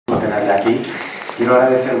aquí. Quiero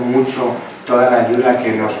agradecer mucho toda la ayuda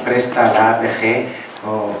que nos presta la APG.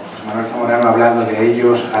 José Manuel Zamorano ha hablado de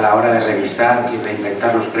ellos a la hora de revisar y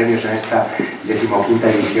reinventar los premios en esta 15ª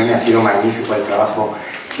edición, y ha sido magnífico el trabajo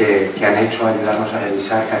que han hecho, ayudarnos a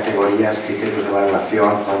revisar categorías, criterios de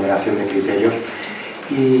evaluación, ponderación de criterios,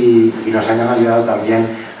 y nos han ayudado también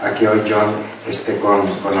a que hoy John esté con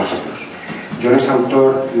nosotros. John es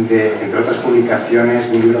autor de, entre otras publicaciones,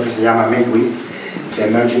 un libro que se llama Made With, The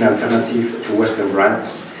Emerging Alternative to Western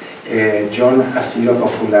Brands. John ha sido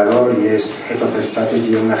cofundador y es Head of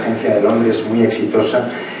Strategy de una agencia de Londres muy exitosa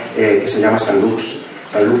que se llama Saint-Luc,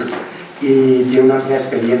 y tiene una amplia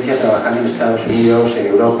experiencia trabajando en Estados Unidos, en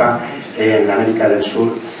Europa, en América del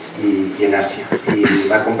Sur y en Asia. Y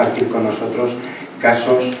va a compartir con nosotros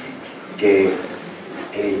casos que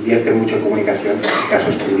invierten mucho en comunicación y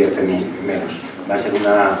casos que invierten menos. Va a ser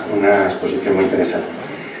una exposición muy interesante.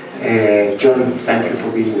 John, thank you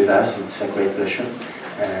for being with us. It's a great pleasure.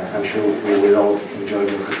 I'm sure we will all enjoy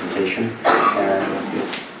your presentation.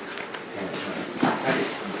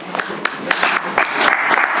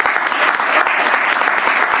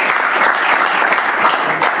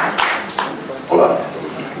 Hola,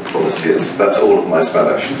 buenos días. That's all of my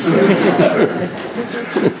Spanish, so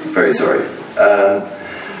very sorry.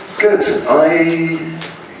 Good.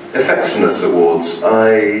 Effectiveness Awards.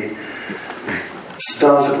 I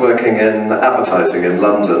started working in advertising in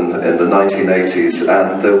London in the 1980s,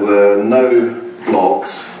 and there were no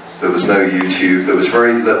blogs, there was no YouTube, there was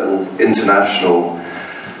very little international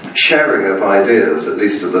sharing of ideas, at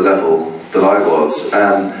least at the level that I was.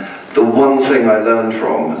 And the one thing I learned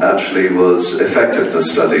from actually was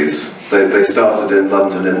effectiveness studies. They started in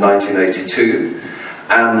London in 1982,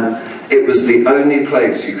 and it was the only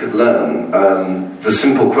place you could learn the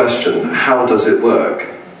simple question, how does it work?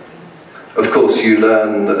 Of course, you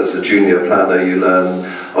learn as a junior planner, you learn,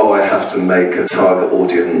 oh, I have to make a target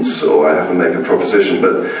audience, or I have to make a proposition,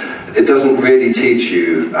 but it doesn't really teach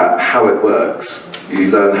you how it works. You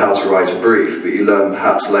learn how to write a brief, but you learn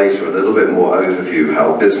perhaps later a little bit more overview,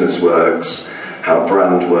 how business works, how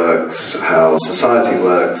brand works, how society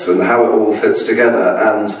works, and how it all fits together.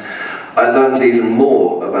 And I learned even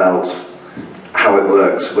more about how it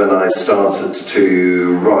works when I started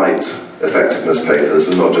to write effectiveness papers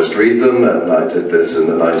and not just read them, and I did this in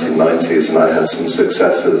the 1990s and I had some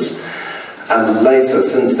successes. And later,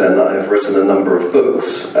 since then, I've written a number of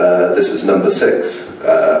books. This is number 6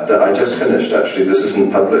 that I just finished, actually. This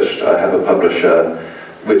isn't published. I have a publisher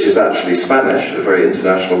which is actually Spanish, a very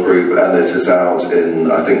international group, and it is out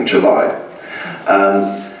in, I think, July.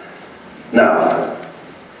 Now,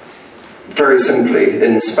 very simply,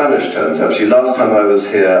 in Spanish terms, actually, last time I was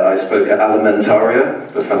here, I spoke at Alimentaria,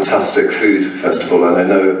 the fantastic food festival, and I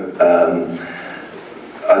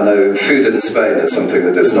know food in Spain is something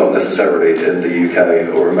that is not necessarily in the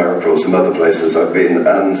UK or America or some other places I've been,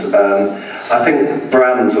 and I think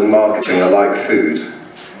brands and marketing are like food.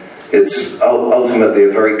 It's ultimately a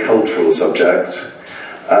very cultural subject.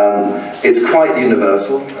 It's quite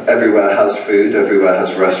universal. Everywhere has food, everywhere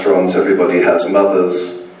has restaurants, everybody has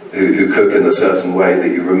mothers who cook in a certain way that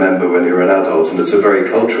you remember when you're an adult, and it's a very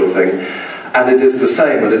cultural thing. And it is the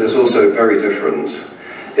same, but it is also very different.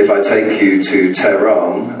 If I take you to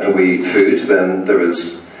Tehran and we eat food, then there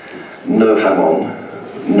is no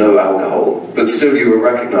jamon, no alcohol, but still you will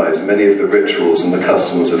recognize many of the rituals and the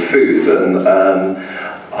customs of food. And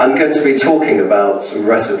I'm going to be talking about some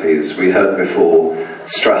recipes. We heard before,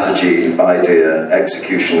 strategy, idea,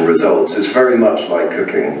 execution, results. It's very much like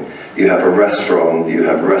cooking. You have a restaurant, you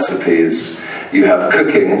have recipes, you have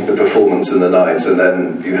cooking, the performance in the night, and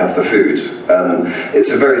then you have the food. It's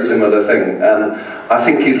a very similar thing, and I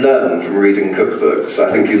think you learn from reading cookbooks, I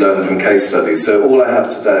think you learn from case studies. So all I have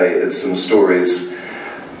today is some stories,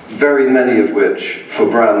 very many of which, for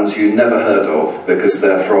brands you never heard of, because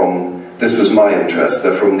they're from, this was my interest,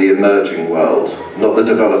 they're from the emerging world, not the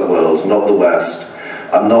developed world, not the West.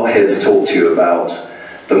 I'm not here to talk to you about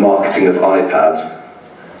the marketing of iPad,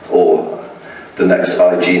 or the next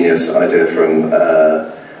iGenius idea from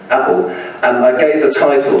Apple. And I gave a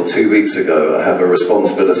title 2 weeks ago. I have a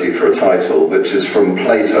responsibility for a title, which is from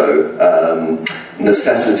Plato,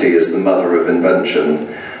 Necessity is the Mother of Invention.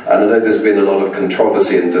 And I know there's been a lot of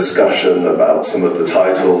controversy and discussion about some of the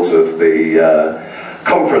titles of the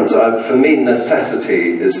conference. For me,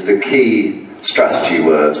 necessity is the key strategy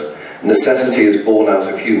word. Necessity is born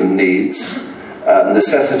out of human needs.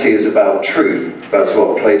 Necessity is about truth. That's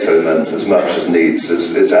what Plato meant as much as needs.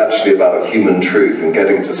 It's actually about human truth and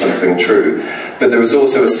getting to something true. But there is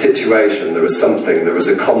also a situation, there is something, there is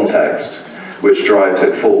a context which drives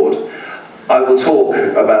it forward. I will talk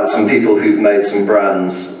about some people who've made some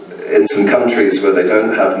brands in some countries where they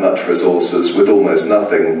don't have much resources, with almost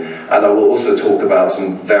nothing, and I will also talk about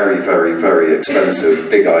some very, very, very expensive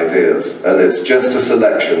big ideas, and it's just a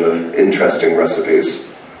selection of interesting recipes.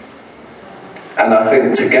 And I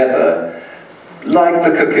think together, like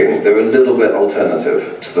the cooking, they're a little bit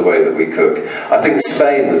alternative to the way that we cook. I think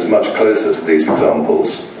Spain is much closer to these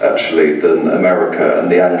examples, actually, than America and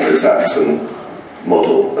the Anglo-Saxon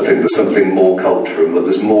model. I think there's something more cultural, but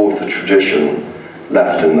there's more of the tradition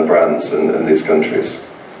left in the brands in these countries.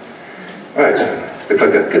 Right, the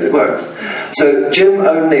clicker, good, it works. So Jim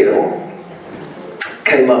O'Neill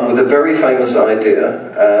came up with a very famous idea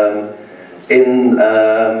in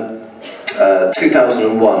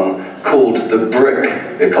 2001 called the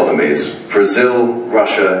BRIC economies, Brazil,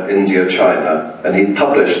 Russia, India, China. And he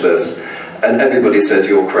published this, and everybody said,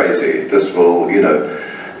 you're crazy, this will, you know,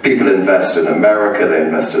 people invest in America, they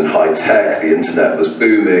invest in high tech, the internet was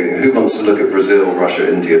booming, who wants to look at Brazil,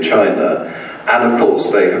 Russia, India, China? And of course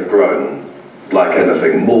they have grown like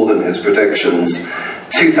anything, more than his predictions.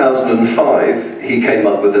 2005, he came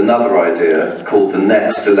up with another idea called the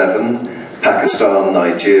Next 11, Pakistan,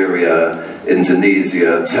 Nigeria,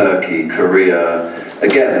 Indonesia, Turkey, Korea,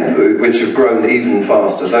 again, which have grown even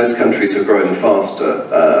faster. Those countries have grown faster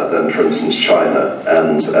than, for instance, China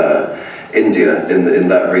and India in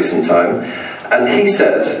that recent time. And he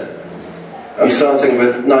said, I'm starting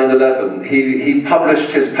with 9/11, he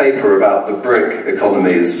published his paper about the BRIC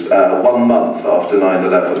economies 1 month after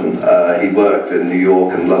 9/11. He worked in New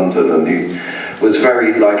York and London, and he was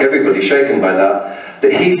very, like everybody, shaken by that.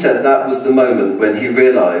 But he said that was the moment when he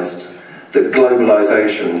realized that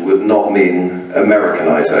globalization would not mean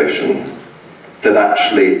Americanization, that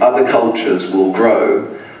actually other cultures will grow,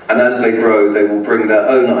 and as they grow, they will bring their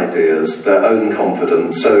own ideas, their own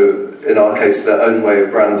confidence, so in our case, their own way of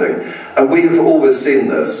branding. And we have always seen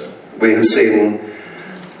this. We have seen,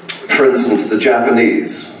 for instance, the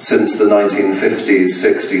Japanese, since the 1950s,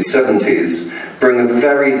 60s, 70s, bring a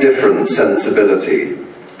very different sensibility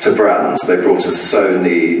to brands. They brought us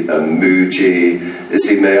Sony, Muji,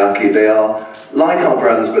 Ishimeaki. They are like our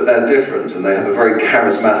brands, but they're different, and they have a very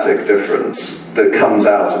charismatic difference that comes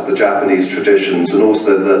out of the Japanese traditions, and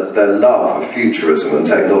also their love of futurism and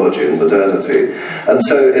technology and modernity. And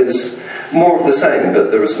so it's more of the same, but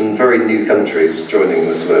there are some very new countries joining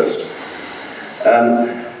this list.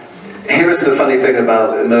 Here is the funny thing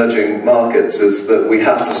about emerging markets, is that we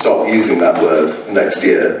have to stop using that word next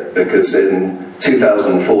year, because in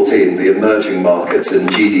 2014, the emerging markets in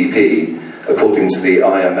GDP, according to the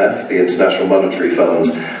IMF, the International Monetary Fund,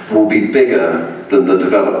 will be bigger than the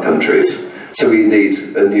developed countries. So we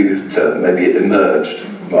need a new term, maybe emerged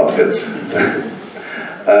markets.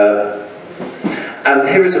 And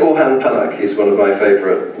here is Orhan Pamuk. He's one of my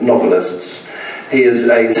favourite novelists. He is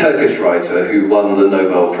a Turkish writer who won the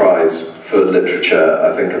Nobel Prize for Literature,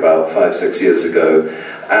 I think about 5-6 years ago.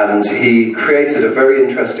 And he created a very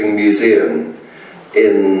interesting museum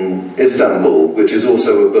in Istanbul, which is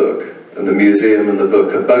also a book. And the museum and the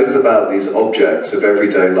book are both about these objects of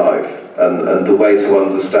everyday life, and the way to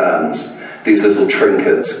understand these little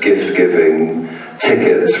trinkets, gift-giving,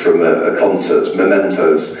 tickets from a concert,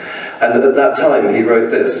 mementos. And at that time he wrote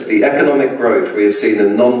this: the economic growth we have seen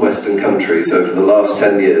in non-Western countries over the last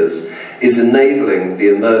 10 years is enabling the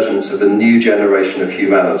emergence of a new generation of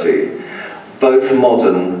humanity, both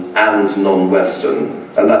modern and non-Western.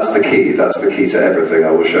 And that's the key to everything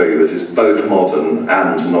I will show you. It is both modern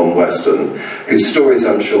and non-Western, whose stories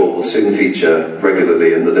I'm sure will soon feature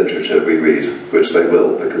regularly in the literature we read, which they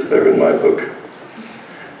will, because they're in my book.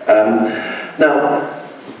 Now,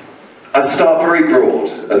 I start very broad,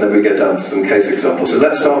 and then we get down to some case examples. So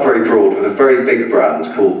let's start very broad with a very big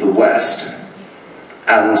brand called the West.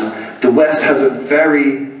 And the West has a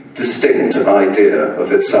very distinct idea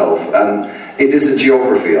of itself, and it is a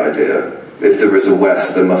geography idea. If there is a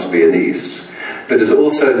West, there must be an East. But it's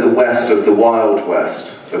also the West of the Wild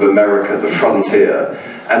West of America, the frontier.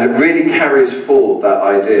 And it really carries forward that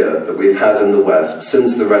idea that we've had in the West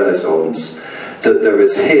since the Renaissance, that there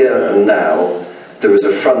is here and now, there is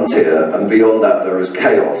a frontier, and beyond that there is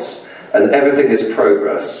chaos. And everything is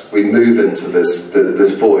progress. We move into this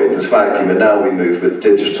void, this vacuum, and now we move with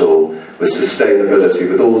digital, with sustainability,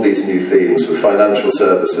 with all these new themes, with financial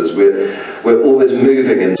services. We're always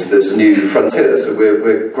moving into this new frontier, so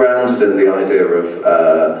we're grounded in the idea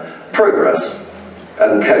of progress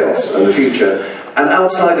and chaos and the future. And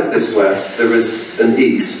outside of this West, there is an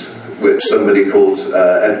East, which somebody called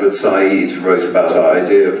Edward Said wrote about, our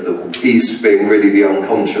idea of the East being really the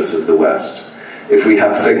unconscious of the West. If we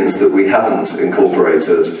have things that we haven't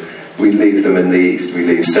incorporated, we leave them in the East. We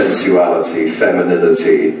leave sensuality,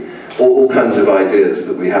 femininity, all kinds of ideas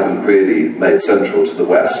that we haven't really made central to the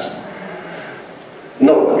West.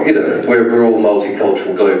 Not, you know, we're all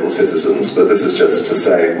multicultural global citizens, but this is just to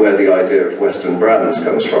say where the idea of Western brands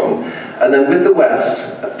comes from. And then with the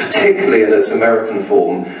West, particularly in its American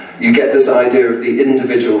form, you get this idea of the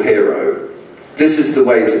individual hero. This is the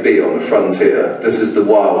way to be on the frontier. This is the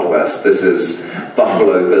Wild West. This is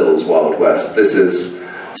Buffalo Bill's Wild West. This is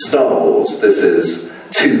Star Wars. This is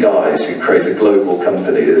two guys who create a global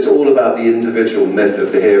company. It's all about the individual myth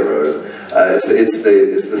of the hero. It's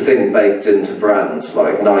the thing baked into brands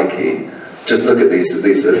like Nike. Just look at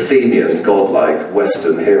these Athenian, godlike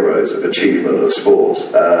Western heroes of achievement of sport.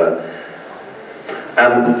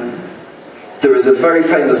 And there is a very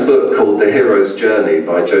famous book called The Hero's Journey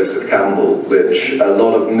by Joseph Campbell, which a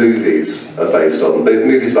lot of movies are based on.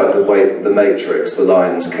 Movies like The Matrix, The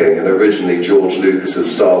Lion King, and originally George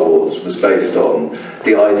Lucas's Star Wars was based on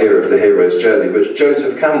the idea of the hero's journey, which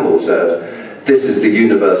Joseph Campbell said, this is the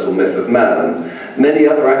universal myth of man. Many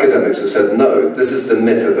other academics have said, no, this is the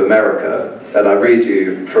myth of America. And I read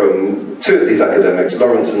you from two of these academics.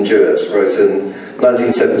 Lawrence and Jewett wrote in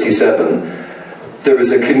 1977, there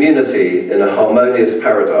is a community in a harmonious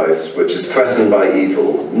paradise which is threatened by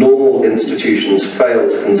evil. Normal institutions fail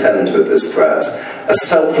to contend with this threat. A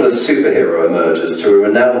selfless superhero emerges to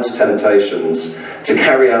renounce temptations to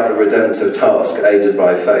carry out a redemptive task aided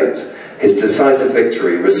by fate. His decisive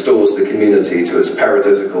victory restores the community to its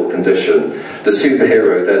paradisical condition. The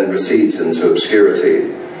superhero then recedes into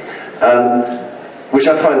obscurity. Which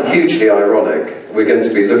I find hugely ironic. We're going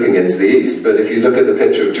to be looking into the East, but if you look at the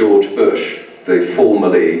picture of George Bush, the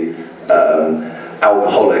formerly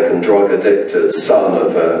alcoholic and drug-addicted son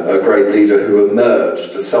of a great leader who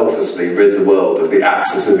emerged to selflessly rid the world of the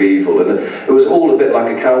axis of evil, and it was all a bit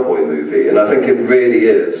like a cowboy movie, and I think it really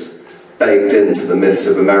is baked into the myths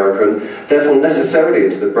of America, and therefore necessarily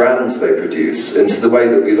into the brands they produce, into the way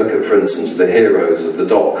that we look at, for instance, the heroes of the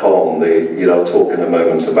 .com, I'll talk in a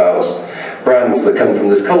moment about brands that come from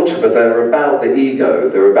this culture, but they're about the ego,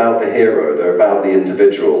 they're about the hero, they're about the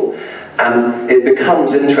individual. And it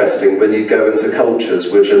becomes interesting when you go into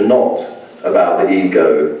cultures which are not about the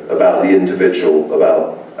ego, about the individual,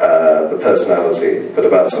 about the personality, but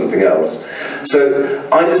about something else. So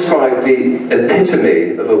I describe the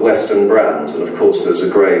epitome of a Western brand, and of course there's a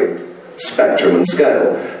great spectrum and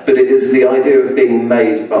scale, but it is the idea of being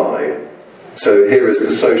made by. So here is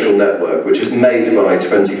the social network, which is made by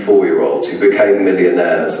 24-year-olds who became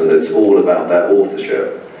millionaires, and it's all about their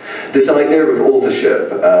authorship. This idea of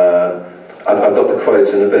authorship, I've got the quote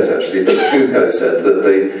in a bit actually, but Foucault said that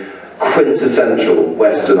the quintessential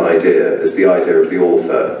Western idea is the idea of the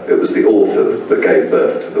author. It was the author that gave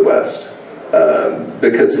birth to the West,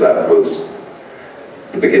 because that was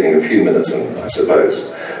the beginning of humanism, I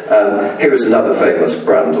suppose. Here is another famous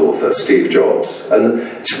brand author, Steve Jobs. And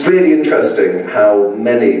it's really interesting how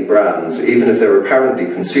many brands, even if they're apparently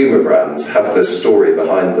consumer brands, have this story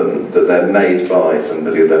behind them, that they're made by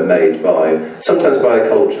somebody, they're made by, sometimes by a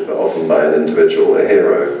culture, but often by an individual, a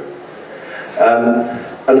hero.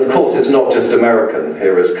 And of course, it's not just American.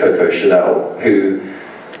 Here is Coco Chanel, who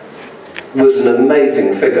was an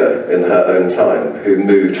amazing figure in her own time, who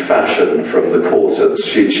moved fashion from the corsets.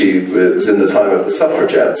 She was in the time of the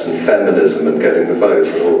suffragettes and feminism and getting the vote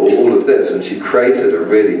and all of this, and she created a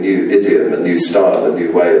really new idiom, a new style, a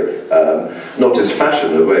new way of, not just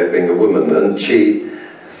fashion, a way of being a woman, and she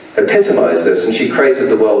epitomised this, and she created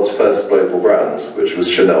the world's first global brand, which was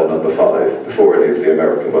Chanel No. 5, before any of the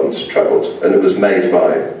American ones travelled, and it was made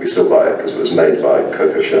by, we still buy it because it was made by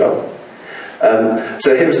Coco Chanel.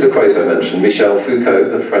 So here's the quote I mentioned. Michel Foucault,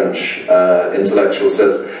 the French intellectual,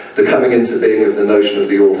 said, "The coming into being of the notion of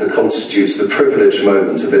the author constitutes the privileged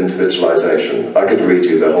moment of individualization." I could read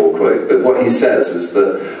you the whole quote, but what he says is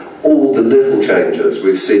that all the little changes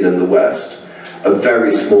we've seen in the West are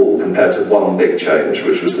very small compared to one big change,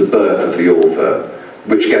 which was the birth of the author,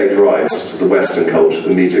 which gave rise to the Western culture, the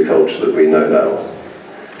media culture that we know now.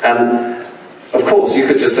 And of course, you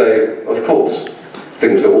could just say, of course,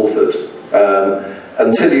 things are authored.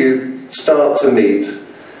 Until you start to meet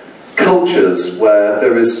cultures where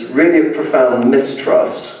there is really a profound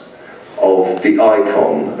mistrust of the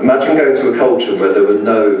icon. Imagine going to a culture where there were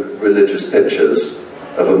no religious pictures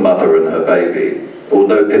of a mother and her baby, or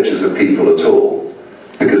no pictures of people at all,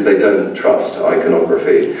 because they don't trust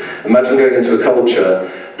iconography. Imagine going into a culture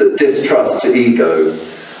that distrusts ego,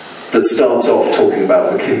 that starts off talking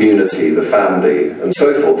about the community, the family, and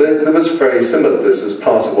so forth. There was very similar. This is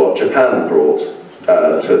part of what Japan brought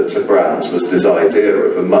to brands, was this idea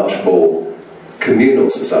of a much more communal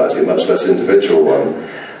society, a much less individual one.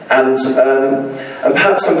 And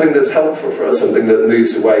perhaps something that's helpful for us, something that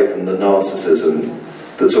moves away from the narcissism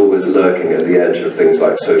that's always lurking at the edge of things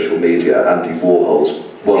like social media, Andy Warhol's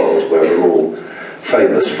world, where we're all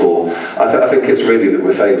famous for. I think it's really that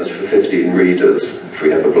we're famous for 15 readers, if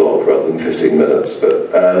we have a blog, rather than 15 minutes.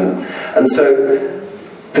 But, and so,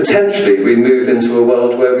 potentially we move into a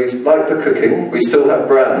world where we like the cooking, we still have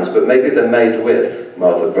brands, but maybe they're made with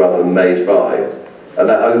rather than made by. And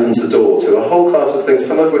that opens the door to a whole class of things,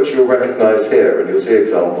 some of which you'll recognise here, and you'll see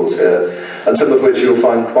examples here, and some of which you'll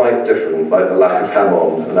find quite different, like the lack of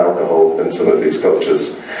ham-on and alcohol in some of these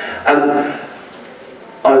cultures. And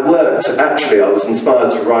I was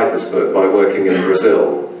inspired to write this book by working in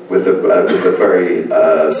Brazil with a very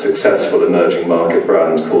successful emerging market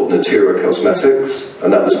brand called Natura Cosmetics,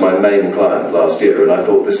 and that was my main client last year, and I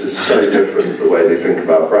thought this is so different the way they think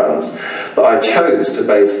about brands. But I chose to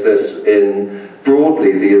base this in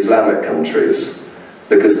broadly the Islamic countries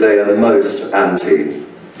because they are most anti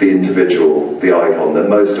the individual, the icon. They're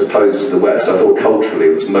most opposed to the West. I thought culturally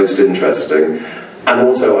it was most interesting. And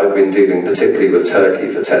also I've been dealing particularly with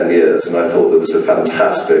Turkey for 10 years, and I thought there was a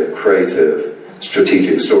fantastic, creative,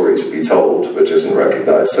 strategic story to be told, which isn't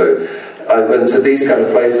recognised. So I went to these kind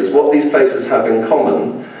of places. What these places have in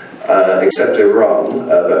common, except Iran,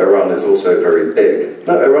 but Iran is also very big.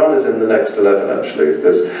 No, Iran is in the next 11 actually.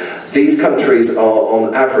 These countries are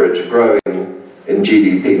on average growing in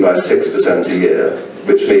GDP by 6% a year,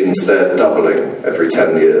 which means they're doubling every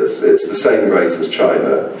 10 years. It's the same rate as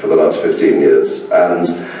China for the last 15 years. And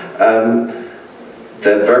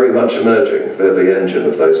they're very much emerging. They're the engine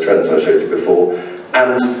of those trends I showed you before.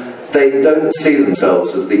 And they don't see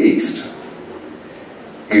themselves as the East.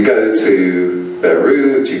 You go to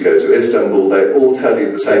Beirut, you go to Istanbul, they all tell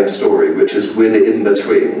you the same story, which is we're the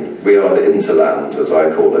in-between. We are the interland, as I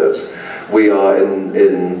call it. We are in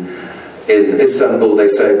Istanbul, they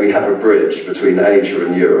say we have a bridge between Asia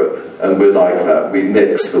and Europe, and we're like that. We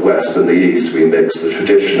mix the West and the East, we mix the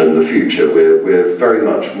tradition and the future. We're very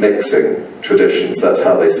much mixing traditions. That's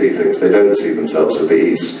how they see things. They don't see themselves as the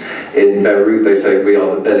East. In Beirut, they say we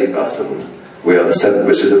are the belly button. We are the center,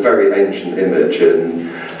 which is a very ancient image.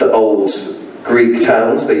 In the old Greek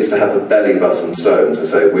towns, they used to have a belly button stone to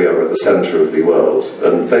say we are at the center of the world.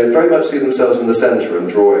 And they very much see themselves in the center and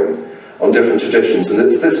drawing on different traditions, and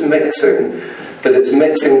it's this mixing, but it's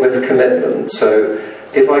mixing with commitment. So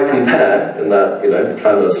if I compare in that,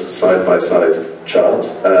 planners side-by-side chart,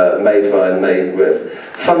 made by and made with,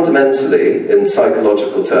 fundamentally, in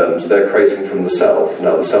psychological terms, they're creating from the self.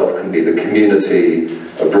 Now the self can be the community,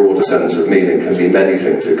 a broader sense of meaning, can be many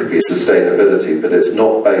things. It could be sustainability, but it's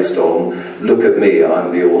not based on, look at me,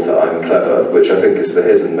 I'm the author, I'm clever, which I think is the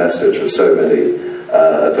hidden message of so many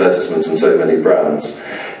advertisements and so many brands.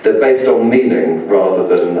 They're based on meaning rather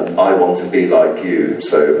than I want to be like you,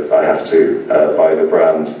 so I have to buy the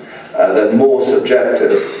brand. They're more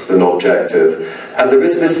subjective than objective. And there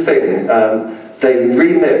is this thing, they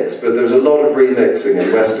remix, but there's a lot of remixing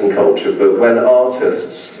in Western culture, but when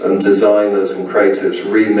artists and designers and creatives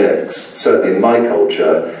remix, certainly in my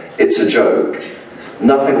culture, it's a joke.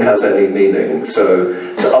 Nothing has any meaning. So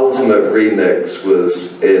the ultimate remix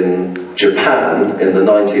was in Japan in the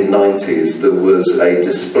 1990s. There was a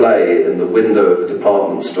display in the window of a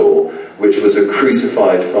department store which was a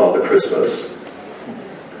crucified Father Christmas,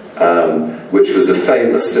 which was a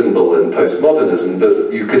famous symbol in postmodernism,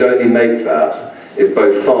 but you could only make that if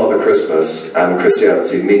both Father Christmas and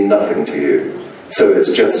Christianity mean nothing to you. So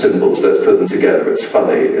it's just symbols, let's put them together, it's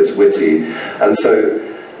funny, it's witty. And so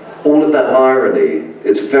all of that irony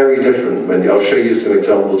is very different when I'll show you some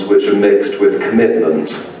examples which are mixed with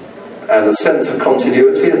commitment and a sense of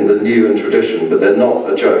continuity in the new and tradition, but they're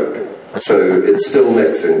not a joke. So it's still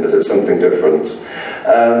mixing, but it's something different.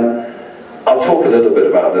 I'll talk a little bit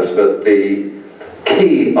about this, but the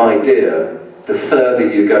key idea, the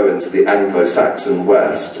further you go into the Anglo-Saxon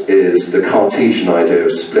West, is the Cartesian idea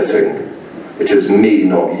of splitting. It is me,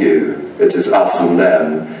 not you. It is us and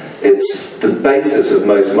them. It's the basis of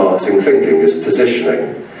most marketing thinking is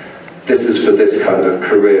positioning. This is for this kind of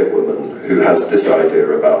career woman who has this idea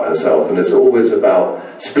about herself, and it's always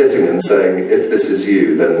about splitting and saying, if this is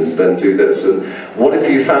you, then do this. And what if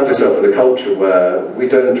you found yourself in a culture where we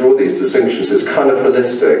don't draw these distinctions? It's kind of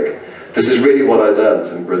holistic. This is really what I learned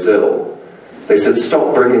in Brazil. They said,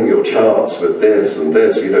 stop bringing your charts with this and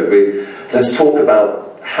this. Let's talk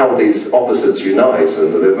about how these opposites unite,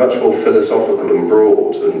 and they're much more philosophical and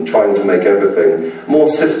broad and trying to make everything more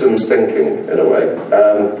systems thinking in a way.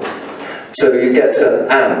 So you get to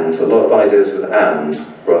and, a lot of ideas with and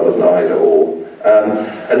rather than either or.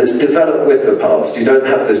 And it's developed with the past. You don't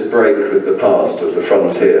have this break with the past of the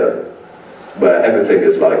frontier. where everything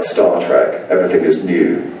is like Star Trek, everything is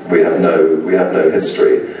new, we have no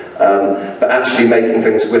history, but actually making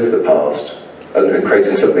things with the past and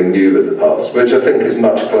creating something new with the past, which I think is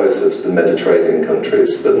much closer to the Mediterranean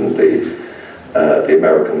countries than the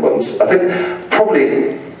American ones. I think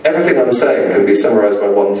probably everything I'm saying can be summarised by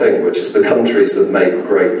one thing, which is the countries that make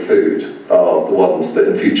great food are the ones that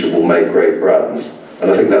in future will make great brands. And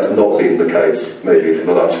I think that's not been the case, maybe for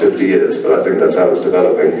the last 50 years, but I think that's how it's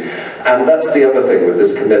developing. And that's the other thing with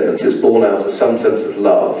this commitment, it's born out of some sense of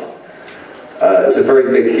love. It's a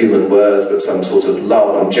very big human word, but some sort of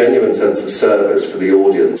love and genuine sense of service for the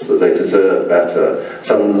audience, that they deserve better,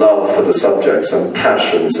 some love for the subject, some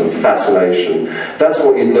passion, some fascination. That's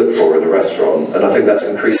what you look for in a restaurant, and I think that's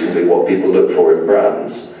increasingly what people look for in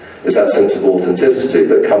brands, is that sense of authenticity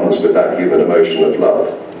that comes with that human emotion of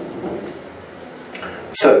love.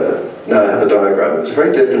 So, now I have a diagram. It's a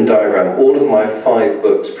very different diagram. All of my 5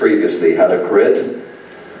 books previously had a grid,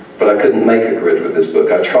 but I couldn't make a grid with this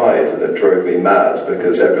book. I tried, and it drove me mad,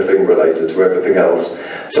 because everything related to everything else.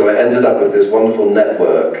 So I ended up with this wonderful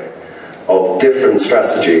network of different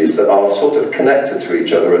strategies that are sort of connected to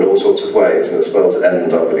each other in all sorts of ways, and it spells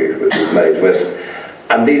NW, which is made with.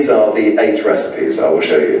 And these are the 8 recipes I will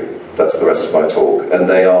show you. That's the rest of my talk, and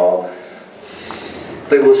they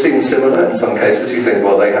will seem similar in some cases. You think,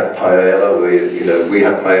 well, they have paella, we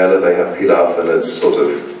have paella, they have pilaf, and it's sort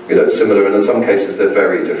of similar, and in some cases they're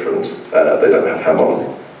very different. They don't have ham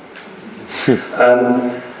on.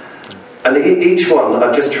 And each one,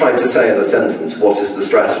 I've just tried to say in a sentence, what is the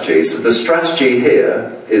strategy? So the strategy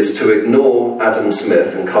here is to ignore Adam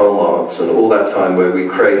Smith and Karl Marx and all that time where we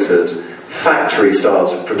created factory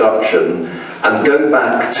styles of production and go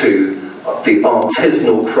back to the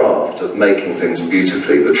artisanal craft of making things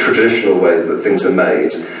beautifully, the traditional way that things are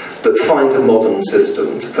made, but find a modern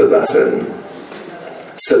system to put that in,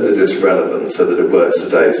 so that it's relevant, so that it works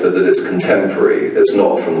today, so that it's contemporary. It's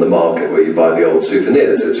not from the market where you buy the old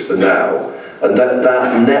souvenirs, it's for now. And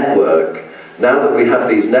that network, now that we have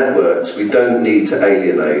these networks, we don't need to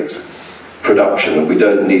alienate production, we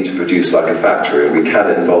don't need to produce like a factory, we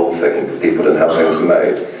can involve people in how things are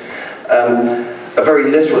made. A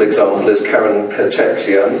very literal example is Karen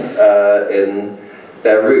Kacheksian in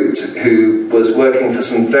Beirut, who was working for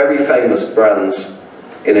some very famous brands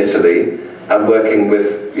in Italy, and working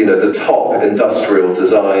with the top industrial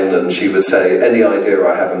design, and she would say, any idea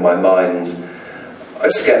I have in my mind, I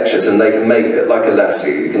sketch it, and they can make it like a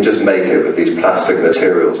lassi. You can just make it with these plastic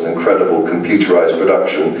materials, an incredible computerized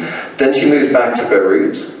production. Then she moved back to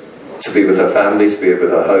Beirut to be with her family, to be with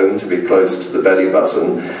her home, to be close to the belly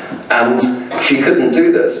button, and she couldn't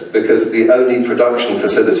do this because the only production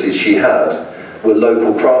facilities she had were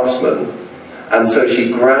local craftsmen. And so she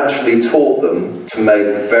gradually taught them to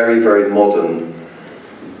make very, very modern,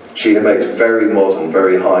 she makes very modern,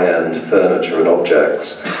 very high-end furniture and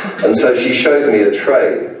objects. And so she showed me a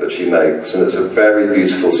tray that she makes, and it's a very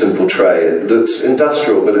beautiful, simple tray. It looks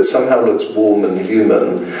industrial, but it somehow looks warm and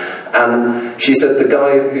human. And she said the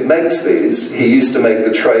guy who makes these, he used to make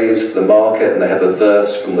the trays for the market, and they have a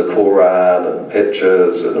verse from the Quran, and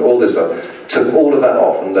pictures, and all this stuff. Took all of that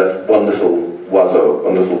off and left one little wazo,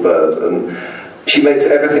 one little bird. And she makes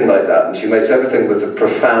everything like that, and she makes everything with a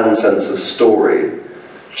profound sense of story.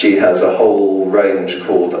 She has a whole range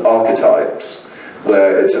called Archetypes,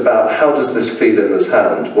 where it's about how does this feel in this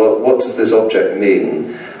hand? What does this object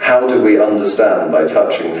mean? How do we understand by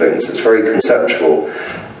touching things? It's very conceptual.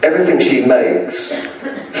 Everything she makes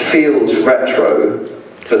feels retro,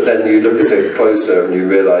 but then you look at it closer and you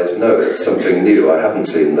realise, no, it's something new, I haven't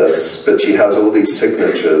seen this. But she has all these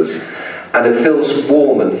signatures, and it feels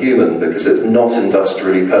warm and human because it's not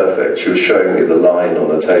industrially perfect. She was showing me the line on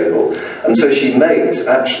a table. And so she makes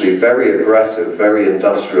actually very aggressive, very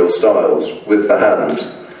industrial styles with the hand.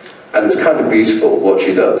 And it's kind of beautiful what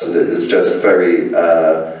she does, and it is just very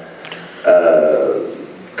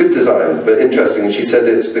good design, but interesting. And she said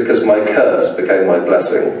it's because my curse became my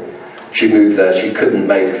blessing. She moved there, she couldn't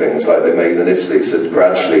make things like they made in Italy, so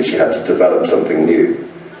gradually she had to develop something new.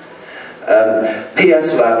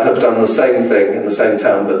 PS Lab have done the same thing in the same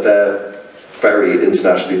town, but they're very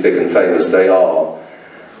internationally big and famous. They are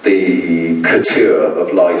the couture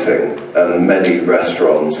of lighting, and many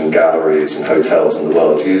restaurants and galleries and hotels in the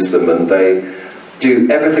world use them, and they do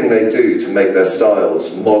everything they do to make their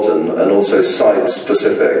styles modern and also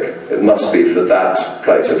site-specific. It must be for that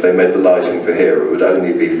place. If they made the lighting for here, it would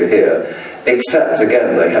only be for here. Except,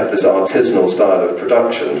 again, they have this artisanal style of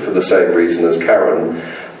production for the same reason as Karen.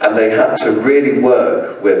 And they had to really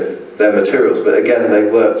work with their materials, but again,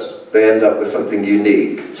 they end up with something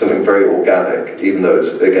unique, something very organic, even though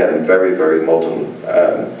it's, again, very, very modern.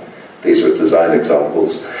 These were design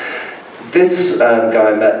examples. This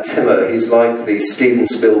guy I met, Timur, he's like the Steven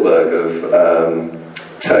Spielberg of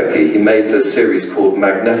Turkey. He made this series called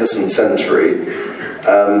Magnificent Century.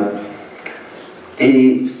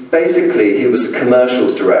 He was a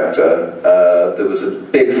commercials director. There was a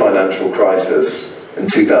big financial crisis in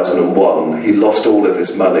 2001. He lost all of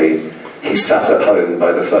his money. He sat at home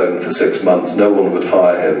by the phone for 6 months. No one would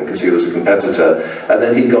hire him because he was a competitor. And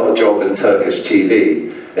then he got a job in Turkish TV.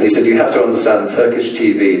 And he said, you have to understand Turkish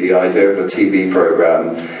TV, the idea of a TV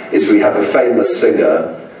program, is we have a famous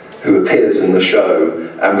singer who appears in the show,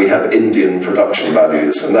 and we have Indian production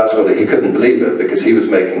values. And that's what he couldn't believe it, because he was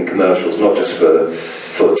making commercials not just for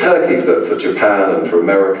Turkey, but for Japan and for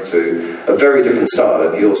America too. A very different style,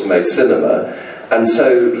 and he also made cinema. And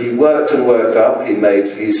so he worked and worked up.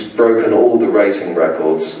 He's broken all the rating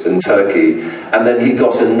records in Turkey, and then he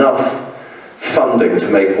got enough funding to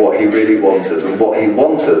make what he really wanted. And what he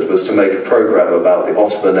wanted was to make a program about the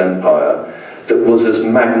Ottoman Empire that was as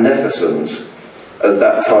magnificent as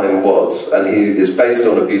that time was. And he is based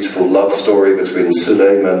on a beautiful love story between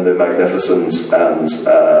Suleiman the Magnificent and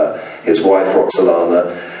his wife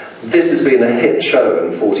Roxolana. This has been a hit show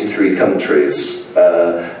in 43 countries.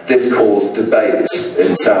 This caused debates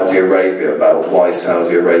in Saudi Arabia about why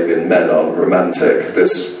Saudi Arabian men aren't romantic.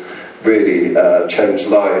 This really changed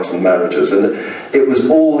lives and marriages. And it was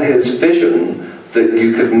all his vision that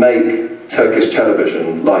you could make Turkish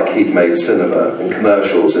television like he'd made cinema and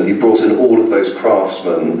commercials, and he brought in all of those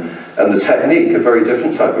craftsmen and the technique, a very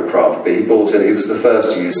different type of craft, but he was the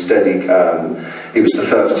first to use Steadicam. He was the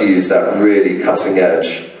first to use that really cutting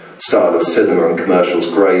edge style of cinema and commercials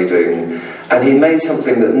grading, and he made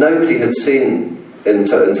something that nobody had seen in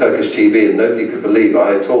Turkish TV, and nobody could believe.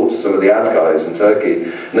 I had talked to some of the ad guys in Turkey,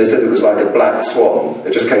 and they said it was like a black swan.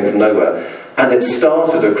 It just came from nowhere. And it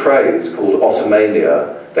started a craze called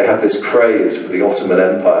Ottomania. They have this craze for the Ottoman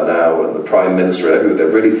Empire now, and the Prime Minister everywhere.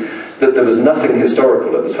 That there was nothing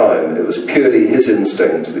historical at the time. It was purely his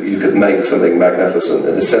instinct that you could make something magnificent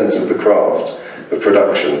in the sense of the craft of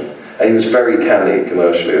production. And he was very canny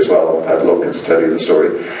commercially as well. I've had longer to tell you the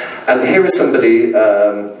story. And here is somebody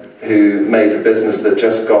who made a business that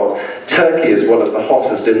just got... Turkey is one of the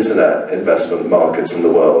hottest internet investment markets in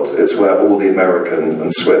the world. It's where all the American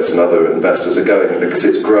and Swiss and other investors are going because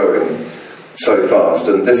it's growing so fast.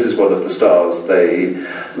 And this is one of the stars.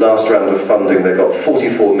 Last round of funding, they got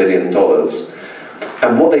 $44 million.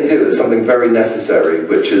 And what they do is something very necessary,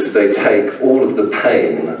 which is they take all of the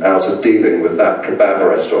pain out of dealing with that kebab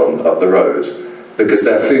restaurant up the road, because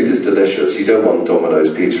their food is delicious. You don't want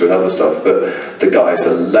Domino's pizza and other stuff, but the guys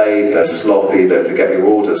are late, they're sloppy, they forget your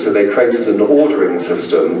order. So they created an ordering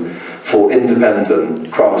system for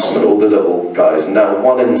independent craftsmen, all the little guys. Now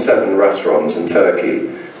 1 in 7 restaurants in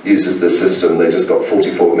Turkey uses this system. They just got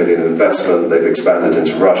 44 million investment. They've expanded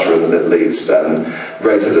into Russia and the Middle East and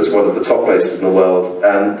rated as one of the top places in the world.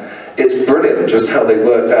 And it's brilliant just how they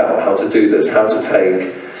worked out how to do this, how to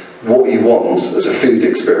take what you want as a food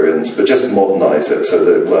experience, but just modernise it so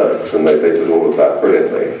that it works, and they did all of that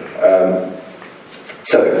brilliantly.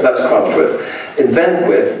 So that's craft with. Invent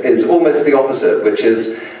with is almost the opposite, which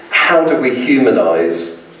is how do we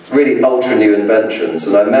humanise really ultra new inventions?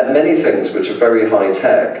 And I met many things which are very high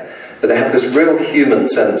tech, but they have this real human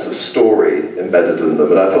sense of story embedded in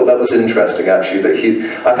them, and I thought that was interesting actually.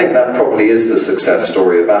 I think that probably is the success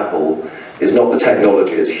story of Apple. Is not the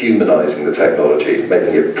technology, it's humanising the technology,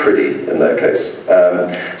 making it pretty in their case.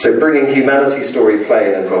 So bringing humanity, story,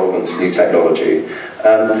 play and involvement to new technology.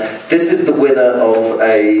 This is the winner of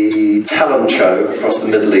a talent show across the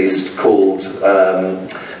Middle East called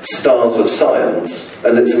Stars of Science,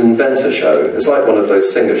 and it's an inventor show. It's like one of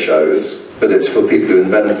those singer shows, but it's for people who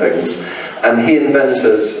invent things. And he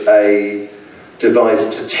invented a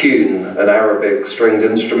device to tune an Arabic stringed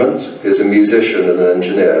instrument. He's a musician and an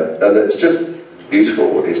engineer, and it's just beautiful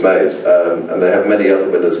what he's made. And they have many other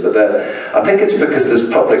winners, but I think it's because there's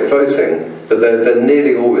public voting, but they're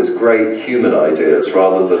nearly always great human ideas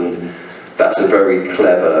rather than that's a very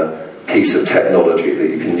clever piece of technology that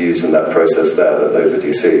you can use in that process there that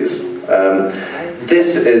nobody sees.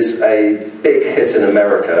 This is a big hit in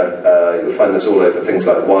America. You'll find this all over things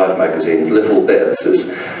like Wired magazines, Little Bits.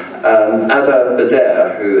 It's Ada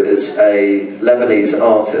Bader, who is a Lebanese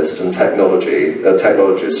artist and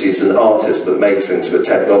technologist. She's an artist that makes things with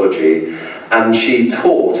technology, and she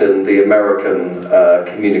taught in the American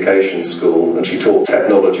communication school, and she taught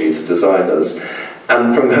technology to designers.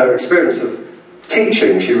 And from her experience of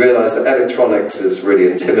teaching, she realised that electronics is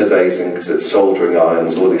really intimidating because it's soldering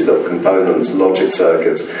irons, all these little components, logic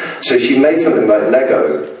circuits. So she made something like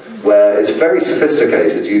Lego, where it's very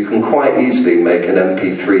sophisticated. You can quite easily make an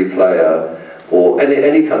MP3 player or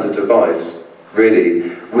any kind of device, really,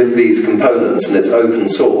 with these components, and it's open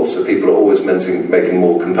source, so people are always making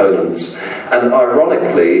more components. And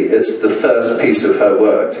ironically, it's the first piece of her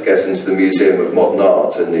work to get into the Museum of Modern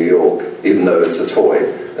Art in New York, even though it's a toy,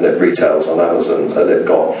 and it retails on Amazon, and it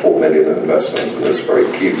got $4 million in investment, and it's very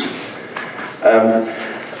cute.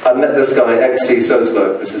 I met this guy, XC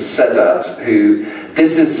Sozlov, this is Sedat,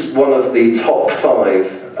 this is one of the top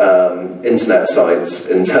 5 internet sites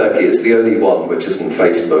in Turkey. It's the only one which isn't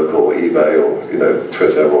Facebook or eBay or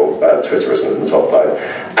Twitter, or Twitter isn't in the top 5.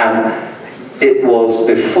 And it was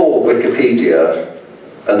before Wikipedia,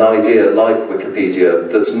 an idea like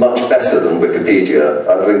Wikipedia that's much better than Wikipedia.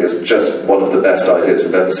 I think it's just one of the best ideas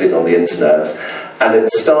I've ever seen on the internet. And it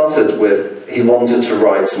started with, he wanted to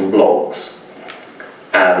write some blogs.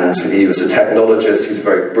 And he was a technologist, he's a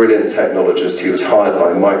very brilliant technologist. He was hired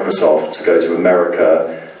by Microsoft to go to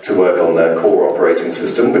America to work on their core operating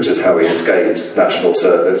system, which is how he escaped national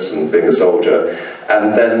service and being a soldier.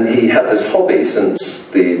 And then he had this hobby since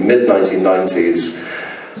the mid-1990s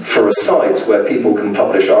for a site where people can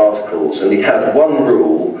publish articles, and he had one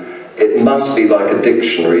rule: it must be like a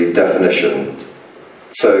dictionary definition.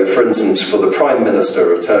 So, for instance, for the Prime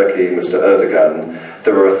Minister of Turkey, Mr. Erdogan,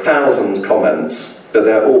 there are 1,000 comments, but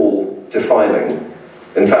they're all defining.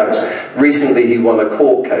 In fact, recently he won a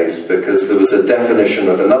court case because there was a definition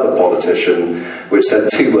of another politician which said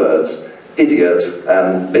 2 words, idiot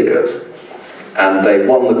and bigot. And they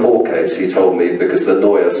won the court case, he told me, because the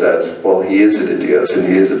lawyer said, well, he is an idiot and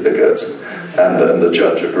he is a bigot. And the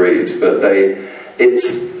judge agreed. But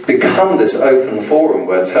it's become this open forum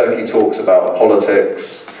where Turkey talks about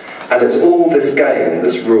politics, and it's all this game,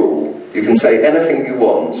 this rule. You can say anything you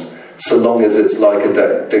want, so long as it's like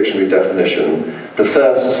a dictionary definition. The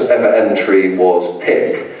first ever entry was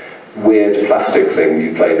pick, weird plastic thing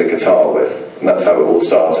you play the guitar with, and that's how it all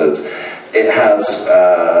started. It has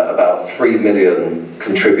about 3 million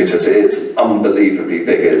contributors. It's unbelievably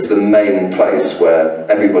big. It's the main place where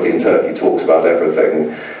everybody in Turkey talks about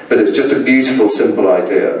everything. But it's just a beautiful, simple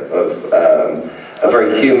idea of a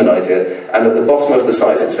very human idea. And at the bottom of the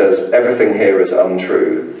site it says, everything here is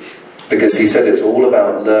untrue. Because he said it's all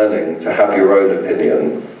about learning to have your own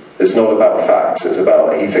opinion. It's not about facts, it's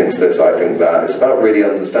about he thinks this, I think that. It's about really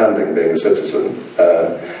understanding being a citizen.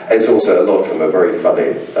 It's also, a lot of them are very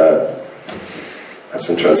funny. That's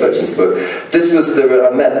in translation to the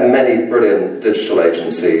book. I met many brilliant digital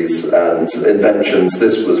agencies and inventions.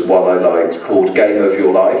 This was one I liked called Game of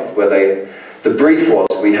Your Life, where the brief was,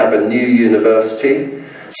 we have a new university.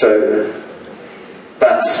 So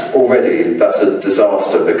that's a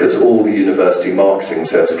disaster, because all the university marketing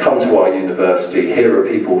says, come to our university, here are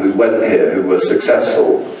people who went here who were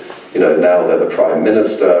successful. Now they're the Prime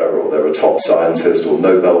Minister, or they're a top scientist, or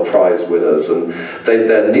Nobel Prize winners, and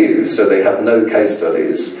they're new, so they have no case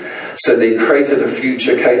studies. So they created a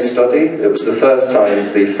future case study. It was the first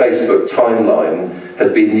time the Facebook timeline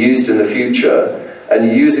had been used in the future. And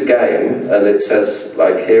you use a game, and it says,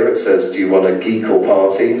 like here it says, do you want a geek or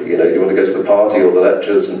party? You want to go to the party or the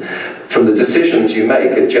lectures? And from the decisions you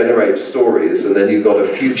make, it generates stories, and then you've got a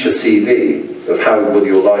future CV of how will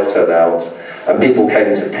your life turn out. And people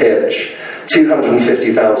came to pitch.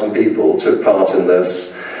 250,000 people took part in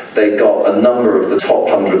this. They got a number of the top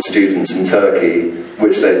 100 students in Turkey,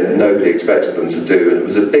 which nobody expected them to do, and it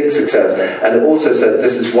was a big success. And it also said,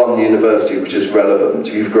 this is one university which is relevant.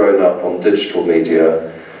 You've grown up on digital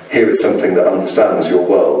media. Here is something that understands your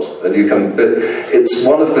world. And it's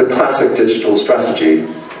one of the classic digital strategy,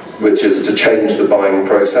 which is to change the buying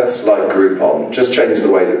process, like Groupon. Just change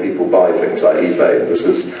the way that people buy things like eBay. This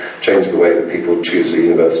is change the way that people choose a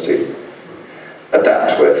university.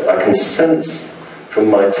 Adapt with. I can sense from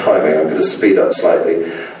my timing, I'm going to speed up slightly.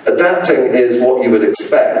 Adapting is what you would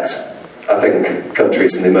expect, I think,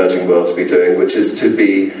 countries in the emerging world to be doing, which is to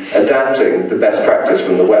be adapting the best practice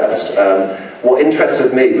from the West. What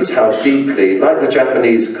interested me was how deeply, like the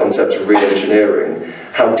Japanese concept of re-engineering,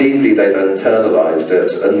 how deeply they'd internalized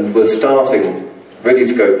it and were starting really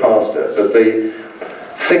to go past it. But the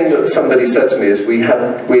thing that somebody said to me is, we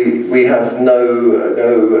have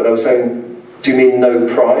no, and I was saying, do you mean no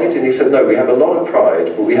pride? And he said, no, we have a lot of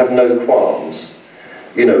pride, but we have no qualms.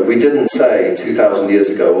 We didn't say 2,000 years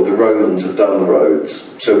ago, well, the Romans have done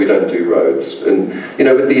roads, so we don't do roads. And,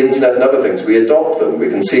 with the internet and other things, we adopt them. We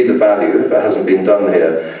can see the value if it hasn't been done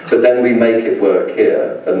here, but then we make it work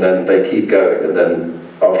here, and then they keep going, and then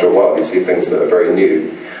after a while you see things that are very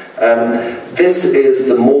new. This is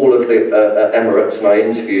the Mall of the Emirates, and I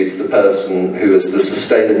interviewed the person who is the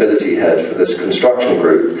sustainability head for this construction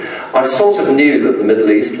group. I sort of knew that the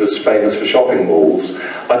Middle East was famous for shopping malls.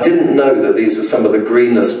 I didn't know that these were some of the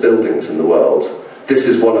greenest buildings in the world. This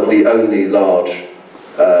is one of the only large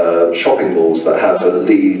shopping malls that has a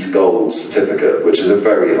LEED Gold certificate, which is a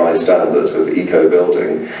very high standard of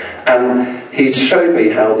eco-building. And he showed me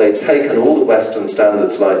how they'd taken all the Western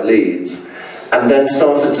standards like LEEDs and then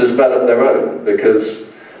started to develop their own, because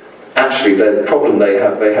actually the problem they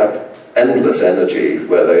have endless energy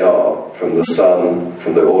where they are, from the sun,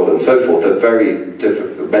 from the oil and so forth.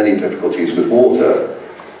 There are many difficulties with water.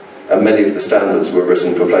 And many of the standards were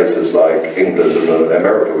written for places like England and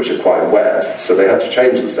America, which are quite wet, so they had to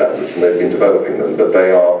change the standards, and they've been developing them. But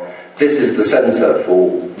this is the centre for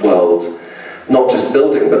world, not just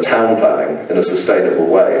building, but town planning in a sustainable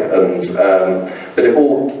way. And but it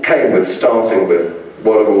all came with starting with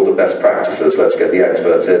what are all the best practices, let's get the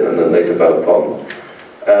experts in, and then they develop on.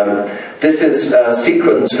 This is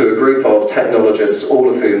Sequence, who are a group of technologists, all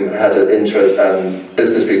of whom had an interest, and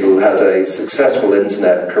business people who had a successful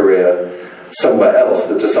internet career somewhere else,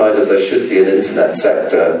 that decided there should be an internet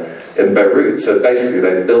sector in Beirut. So basically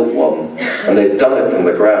they built one, and they've done it from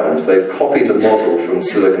the ground. They've copied a model from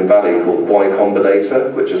Silicon Valley called Y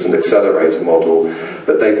Combinator, which is an accelerator model,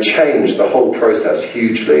 but they've changed the whole process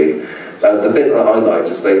hugely. The bit that I liked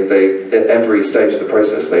is at every stage of the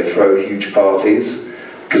process they throw huge parties,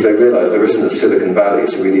 because they realise there isn't a Silicon Valley,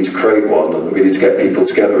 so we need to create one, and we need to get people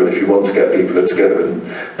together, and if you want to get people together in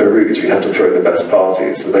Beirut, you have to throw the best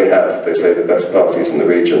parties. So they say, the best parties in the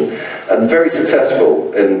region. And very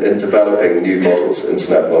successful in developing new models,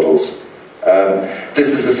 internet models. This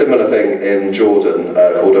is a similar thing in Jordan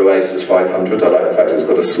called Oasis 500. I like the fact it's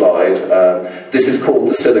got a slide. This is called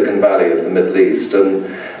the Silicon Valley of the Middle East, and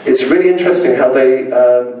it's really interesting how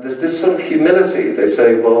there's this sort of humility. They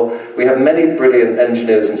say, well, we have many brilliant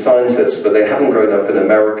engineers and scientists, but they haven't grown up in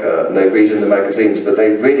America, and they read in the magazines, but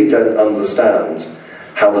they really don't understand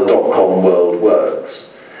how the dot-com world works.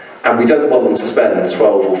 And we don't want them to spend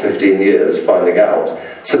 12 or 15 years finding out.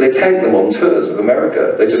 So they take them on tours of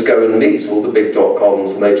America. They just go and meet all the big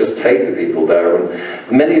dot-coms, and they just take the people there.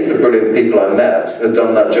 And many of the brilliant people I met had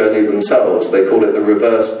done that journey themselves. They call it the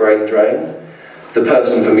reverse brain drain. The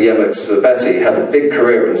person from Yemex Betty had a big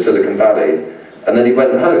career in Silicon Valley, and then he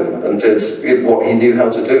went home and did what he knew how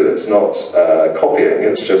to do. It's not copying,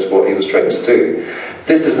 it's just what he was trained to do.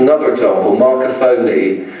 This is another example,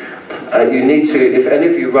 Marcofoni. You need to, if any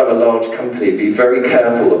of you run a large company, be very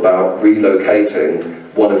careful about relocating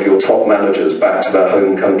one of your top managers back to their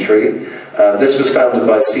home country. This was founded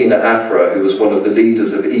by Sina Afra, who was one of the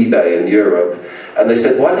leaders of eBay in Europe, and they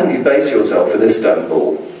said, why don't you base yourself in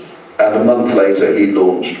Istanbul? And a month later he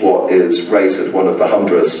launched what is rated one of the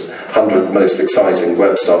 100 most exciting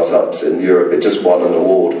web startups in Europe. It just won an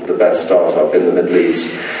award for the best startup in the Middle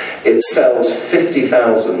East. It sells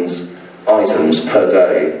 50,000 items per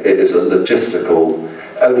day. It is a logistical,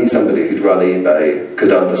 only somebody who'd run eBay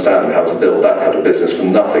could understand how to build that kind of business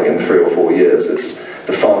from nothing in 3 or 4 years. It's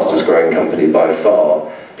the fastest growing company by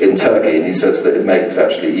far in Turkey, and he says that it makes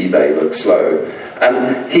actually eBay look slow.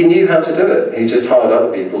 And he knew how to do it. He just hired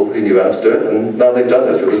other people who knew how to do it, and now they've done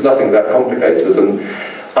it. So it was nothing that complicated.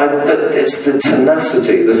 But it's the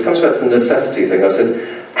tenacity. This comes back to the necessity thing. I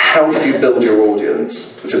said, how did you build your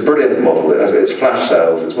audience? It's a brilliant model. It's flash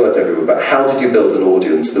sales. It's worked everywhere. But how did you build an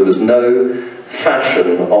audience? There was no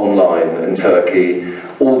fashion online in Turkey.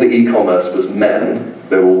 All the e-commerce was men.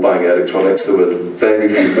 They were all buying electronics. There were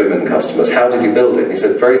very few women customers. How did you build it? And he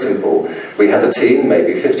said, very simple. We had a team,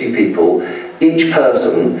 maybe 50 people. Each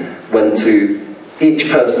person went to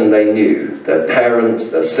each person they knew, their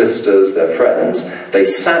parents, their sisters, their friends. They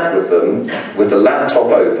sat with them with the laptop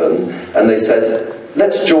open, and they said,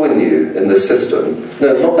 let's join you in this system.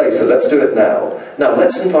 No, not later, let's do it now. Now,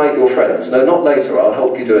 let's invite your friends. No, not later, I'll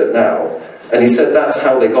help you do it now. And he said that's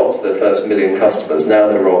how they got to their first 1 million customers. Now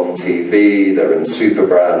they're on TV, they're in super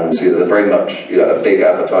brands, they're very much a big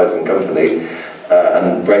advertising company,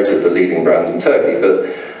 and rated the leading brands in Turkey.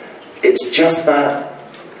 But it's just that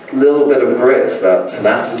little bit of grit, that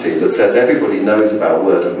tenacity that says everybody knows about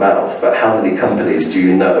word of mouth, but how many companies do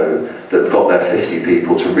you know that got their 50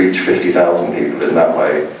 people to reach 50,000 people in that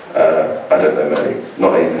way? I don't know many,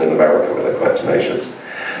 not even in America where they're quite tenacious.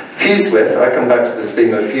 Fuse with, I come back to this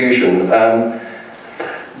theme of fusion.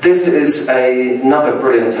 This is another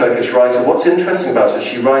brilliant Turkish writer. What's interesting about her,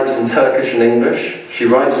 she writes in Turkish and English. She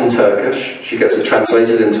writes in Turkish, she gets it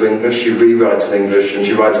translated into English, she rewrites in English, and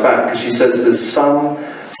she writes back, because she says there's some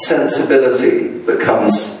sensibility that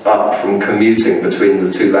comes up from commuting between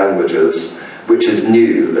the two languages which is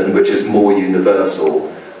new and which is more universal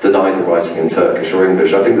than either writing in Turkish or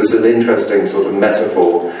English. I think there's an interesting sort of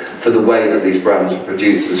metaphor for the way that these brands are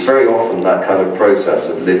produced. There's very often that kind of process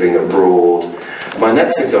of living abroad. My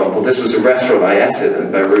next example, this was a restaurant I ate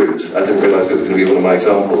in Beirut. I didn't realise it was going to be one of my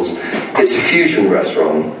examples. It's a fusion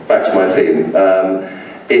restaurant, back to my theme.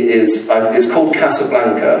 It's called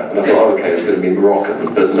Casablanca, and I thought, oh, okay, it's going to be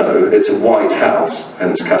Moroccan, but no, it's a white house,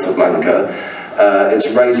 and it's Casablanca. It's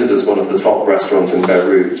rated as one of the top restaurants in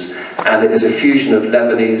Beirut, and it is a fusion of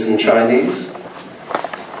Lebanese and Chinese.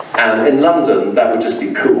 And in London, that would just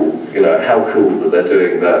be cool, you know, how cool that they're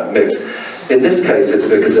doing that mix. In this case, it's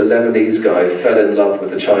because a Lebanese guy fell in love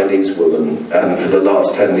with a Chinese woman, and for the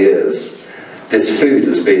last 10 years, this food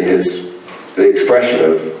has been the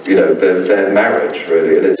expression of, you know, their marriage,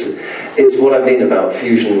 really. And it's what I mean about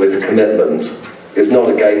fusion with commitment. It's not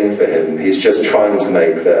a game for him. He's just trying to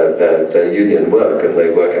make their union work, and they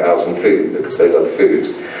work it out in food because they love food.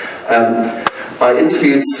 I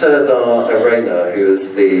interviewed Serdar Arena, who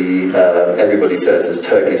is everybody says is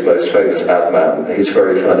Turkey's most famous ad man. He's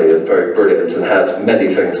very funny and very brilliant and had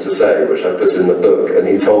many things to say, which I put in the book, and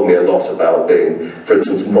he told me a lot about being, for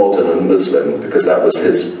instance, modern and Muslim, because that was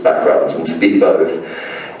his background, and to be both.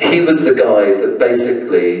 He was the guy that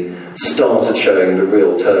basically started showing the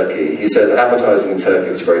real Turkey. He said advertising in Turkey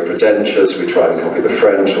was very pretentious. We try and copy the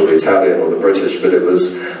French or the Italian or the British, but it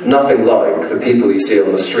was nothing like the people you see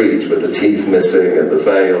on the street with the teeth missing and the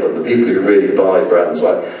veil, and the people who really buy brands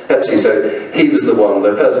like Pepsi. So he was the one,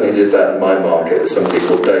 the person who did that in my market is somebody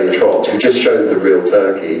called Dave Trott, who just showed the real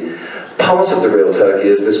Turkey. Part of the real Turkey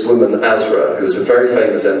is this woman, Azra, who was a very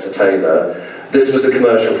famous entertainer. This was a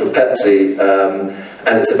commercial for Pepsi,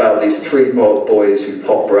 and it's about these three boys who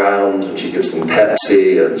pop round, and she gives them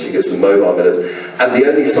Pepsi, and she gives them mobile minutes. And the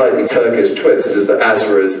only slightly Turkish twist is that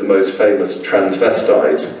Azra is the most famous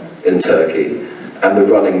transvestite in Turkey. And the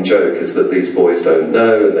running joke is that these boys don't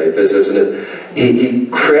know, and they visit, and he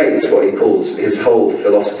creates what he calls, his whole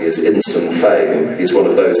philosophy is instant fame. He's one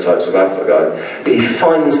of those types of advert guy. But he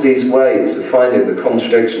finds these ways of finding the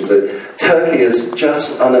contradictions. That Turkey is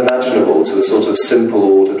just unimaginable to a sort of simple,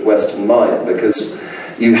 ordered Western mind, because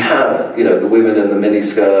you have, you know, the women in the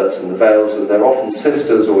miniskirts and the veils, and they're often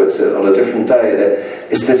sisters, or it's on a different day, and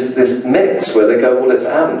it's this mix where they go, well, it's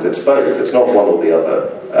both, it's not one or the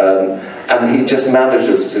other. And he just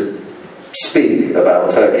manages to speak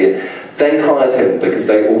about Turkey. They hired him because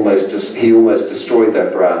he almost destroyed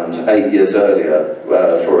their brand 8 years earlier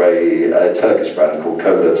for a Turkish brand called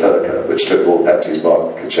Cola Turca, which took all Pepsi's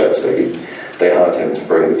market share, so they hired him to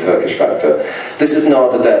bring the Turkish factor. This is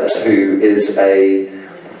Nada Debs, who is a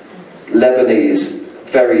Lebanese,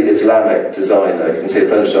 very Islamic designer. You can see a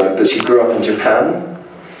furniture designer, but she grew up in Japan,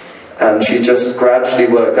 and she just gradually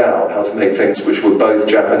worked out how to make things which were both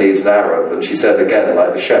Japanese and Arab. And she said, again,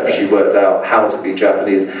 like the chef, she worked out how to be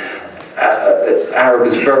Japanese. Arab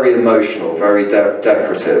is very emotional, very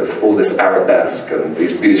decorative, all this arabesque and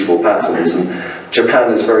these beautiful patterns, and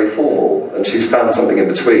Japan is very formal, and she's found something in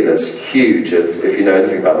between. It's huge. If you know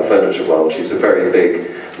anything about the furniture world, she's a very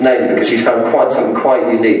big name because she's found something quite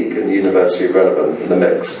unique and universally relevant in the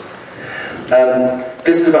mix.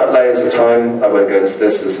 This is about layers of time. I won't go into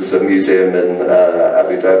this. This is a museum in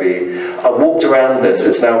Abu Dhabi. I walked around this.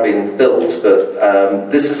 It's now been built, but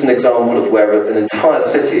this is an example of where an entire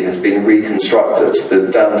city has been reconstructed. The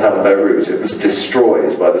downtown Beirut, it was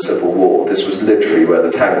destroyed by the civil war. This was literally where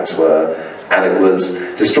the tanks were, and it was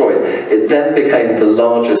destroyed. It then became the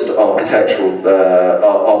largest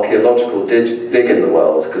archaeological dig in the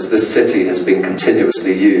world, because this city has been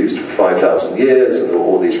continuously used for 5,000 years, and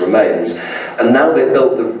all these remains. And now they've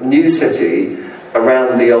built the new city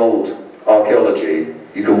around the old archaeology.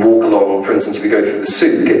 You can walk along, for instance, if you go through the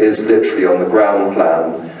souk, it is literally on the ground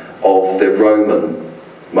plan of the Roman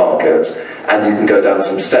market, and you can go down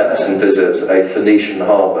some steps and visit a Phoenician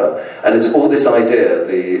harbour. And it's all this idea,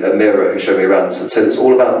 the Amira who showed me around said it's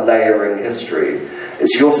all about layering history.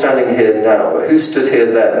 It's you're standing here now, but who stood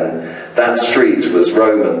here then? That street was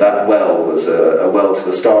Roman, that well was a well to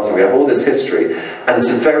a starting. We have all this history, and it's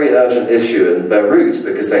a very urgent issue in Beirut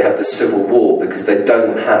because they had this civil war, because they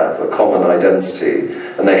don't have a common identity,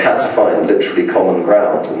 and they had to find literally common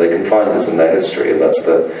ground, and they can find us in their history, and that's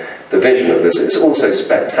the vision of this. It's also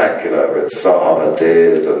spectacular. It's Zaha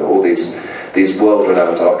Hadid and all these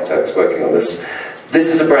world-renowned architects working on this. This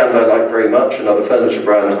is a brand I like very much, another furniture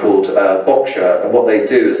brand called Boksha, and what they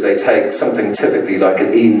do is they take something typically like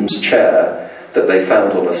an Eames chair that they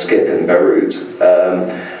found on a skip in Beirut,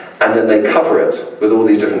 and then they cover it with all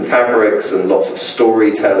these different fabrics and lots of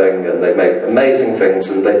storytelling, and they make amazing things,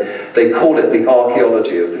 and they call it the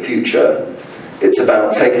archaeology of the future. It's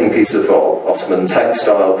about taking a piece of Ottoman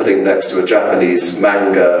textile, putting next to a Japanese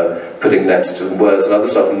manga, putting next to words and other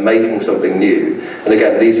stuff, and making something new. And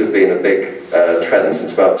again, these have been a big trend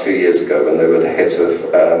since about 2 years ago when they were the hit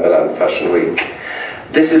of Milan Fashion Week.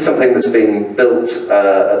 This is something that's being built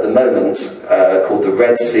at the moment called the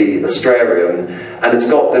Red Sea Astrarium, and it's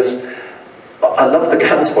got this. I love the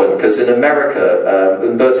counterpoint, because in America,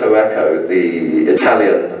 Umberto Eco, the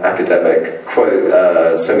Italian academic,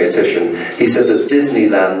 semiotician, he said that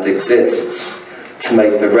Disneyland exists to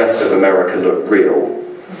make the rest of America look real.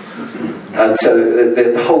 And so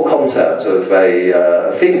the whole concept of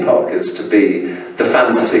a theme park is to be the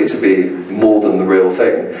fantasy, to be more than the real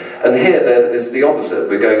thing. And here there is the opposite.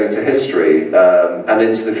 We're going into history and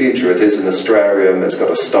into the future. It is an astrarium, it's got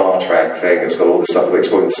a Star Trek thing, it's got all this stuff about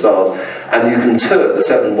exploring the stars. And you can tour the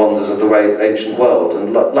 7 wonders of the ancient world.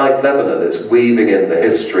 And like Lebanon, it's weaving in the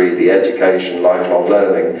history, the education, lifelong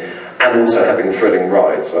learning, and also having thrilling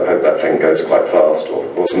rides. I hope that thing goes quite fast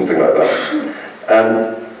or something like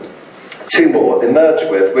that. 2 more, Emerge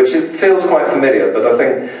With, which it feels quite familiar, but I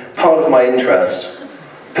think part of my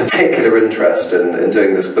particular interest in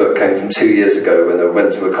doing this book came from 2 years ago when I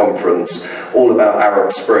went to a conference all about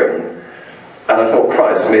Arab Spring. And I thought,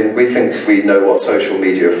 Christ, I mean, we think we know what social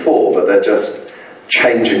media are for, but they're just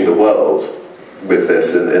changing the world with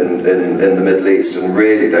this in the Middle East, and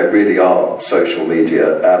really, they really are social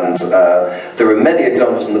media. And there are many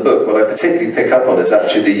examples in the book. What I particularly pick up on is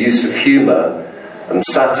actually the use of humour and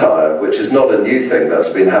satire, which is not a new thing that's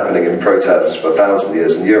been happening in protests for 1,000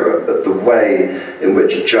 years in Europe, but the way in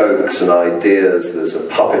which jokes and ideas, there's a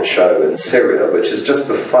puppet show in Syria, which is just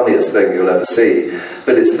the funniest thing you'll ever see,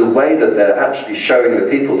 but it's the way that they're actually showing the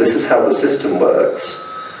people this is how the system works.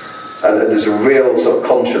 And there's a real sort of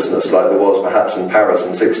consciousness, like there was perhaps in Paris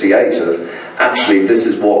in '68, of actually this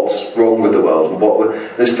is what's wrong with the world.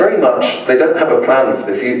 And it's very much, they don't have a plan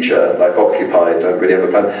for the future, like Occupy don't really have a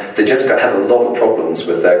plan. They just have a lot of problems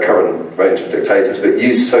with their current range of dictators, but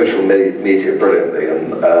use social media brilliantly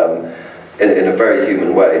and in a very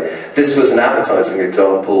human way. This was an advertising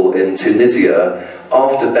example in Tunisia.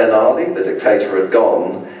 After Ben Ali, the dictator, had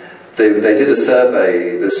gone, they did a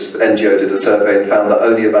survey, this NGO did a survey and found that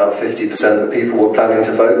only about 50% of people were planning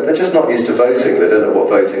to vote. They're just not used to voting, they don't know what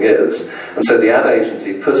voting is. And so the ad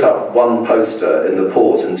agency put up one poster in the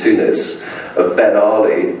port in Tunis of Ben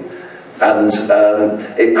Ali, and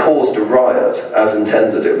it caused a riot, as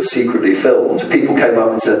intended. It was secretly filmed. People came up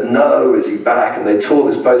and said, no, is he back? And they tore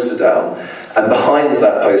this poster down. And behind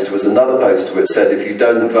that poster was another poster which said, if you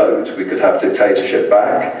don't vote, we could have dictatorship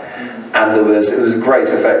back. And it was a great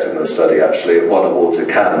effectiveness study, actually. It won awards at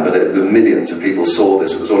Cannes, but millions of people saw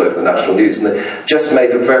this. It was all over the national news. And they just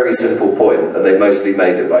made a very simple point, and they mostly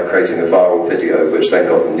made it by creating a viral video, which then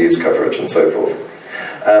got them news coverage and so forth.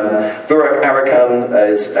 Burak Arakan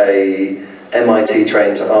is a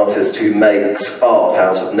MIT-trained artist who makes art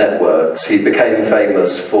out of networks. He became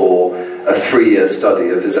famous for a 3-year study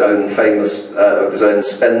of his own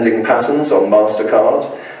spending patterns on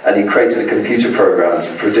MasterCard, and he created a computer program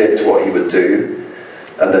to predict what he would do,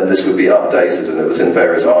 and then this would be updated, and it was in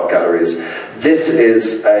various art galleries. This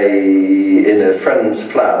is in a friend's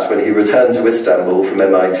flat. When he returned to Istanbul from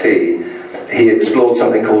MIT, he explored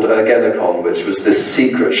something called Ergenekon, which was this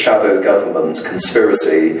secret shadow government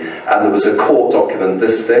conspiracy, and there was a court document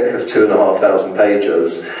this thick of 2,500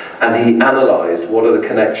 pages, and he analysed what are the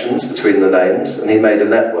connections between the names, and he made a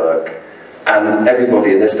network. And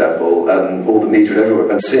everybody in Istanbul and all the media and everyone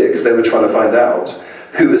went to see it because they were trying to find out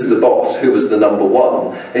who is the boss, who was the number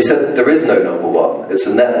one. And he said, there is no number one, it's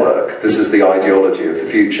a network. This is the ideology of the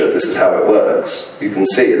future, this is how it works. You can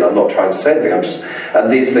see, and I'm not trying to say anything,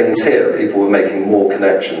 and these things here, people were making more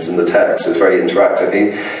connections in the text. It was very interactive.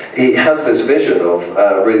 He has this vision of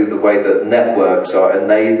really the way that networks are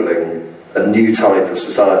enabling a new type of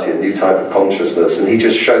society, a new type of consciousness, and he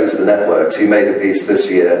just shows the networks. He made a piece this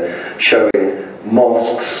year showing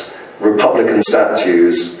mosques, Republican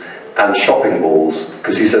statues, and shopping malls,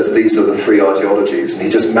 because he says these are the 3 ideologies, and he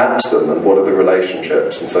just maps them, and what are the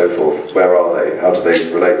relationships, and so forth. Where are they? How do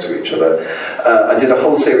they relate to each other? I did a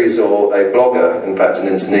whole series, or a blogger, in fact, in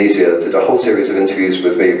Indonesia, did a whole series of interviews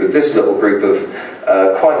with me, with this little group of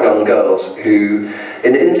quite young girls, who,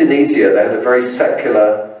 in Indonesia, they had a very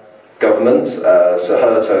secular government,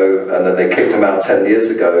 Suharto, and then they kicked him out 10 years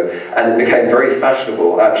ago, and it became very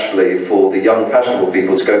fashionable, actually, for the young fashionable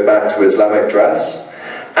people to go back to Islamic dress,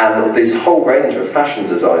 and this whole range of fashion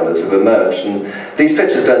designers have emerged, and these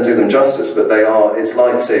pictures don't do them justice, but they are, it's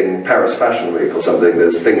like seeing Paris Fashion Week or something.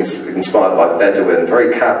 There's things inspired by Bedouin,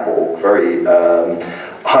 very catwalk, very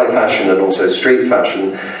high fashion and also street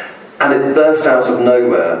fashion. And it burst out of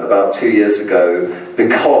nowhere about 2 years ago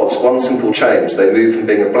because one simple change, they moved from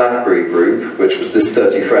being a BlackBerry group, which was this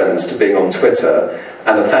 30 friends, to being on Twitter,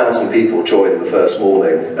 and 1,000 people joined the first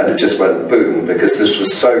morning, and it just went boom, because this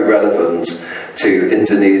was so relevant to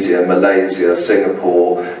Indonesia, Malaysia,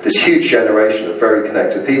 Singapore, this huge generation of very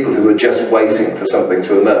connected people who were just waiting for something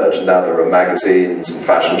to emerge, and now there are magazines and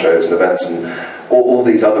fashion shows and events and all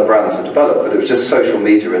these other brands have developed, but it was just social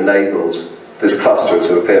media enabled this cluster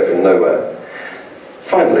to appear from nowhere.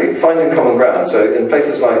 Finally, finding common ground. So in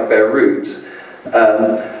places like Beirut,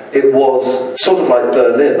 it was sort of like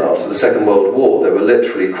Berlin after the Second World War. There were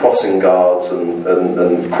literally crossing guards and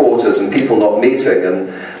quarters and people not meeting.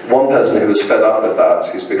 And one person who was fed up with that,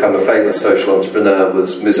 who's become a famous social entrepreneur,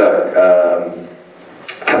 was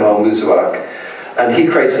Kamal Muzawak. And he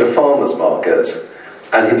created a farmer's market.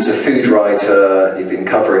 And he was a food writer, he'd been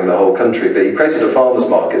covering the whole country, but he created a farmer's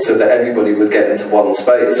market so that everybody would get into one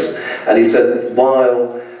space. And he said,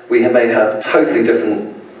 while we may have totally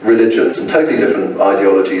different religions and totally different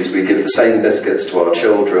ideologies, we give the same biscuits to our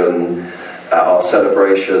children at our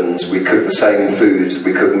celebrations, we cook the same foods,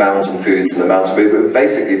 we cook mountain foods in the mountain. We were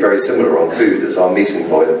basically very similar on food as our meeting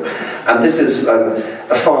point. And this is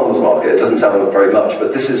a farmer's market. It doesn't sound like very much,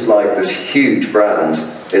 but this is like this huge brand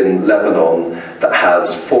in Lebanon that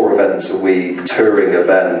has 4 events a week, touring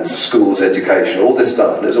events, schools, education, all this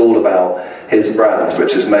stuff, and it's all about his brand,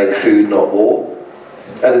 which is make food, not war.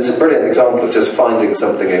 And it's a brilliant example of just finding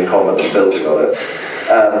something in common and building on it.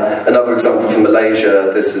 Another example from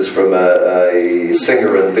Malaysia, this is from a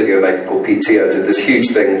singer and video maker called Pete Teo, did this huge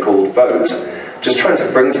thing called Vote, just trying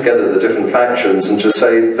to bring together the different factions and just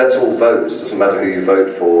say, let's all vote, it doesn't matter who you vote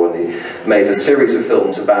for. And he made a series of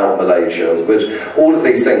films about Malaysia, which all of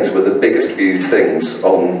these things were the biggest viewed things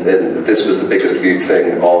on, this was the biggest viewed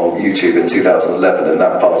thing on YouTube in 2011 in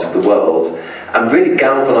that part of the world, and really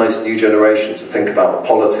galvanised a new generation to think about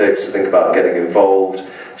politics, to think about getting involved,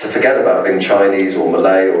 to forget about being Chinese or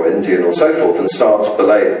Malay or Indian or so forth, and start to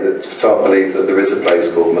believe that there is a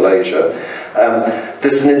place called Malaysia.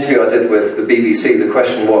 This is an interview I did with the BBC. The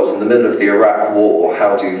question was, in the middle of the Iraq war,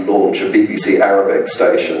 how do you launch a BBC Arabic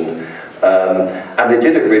station? And they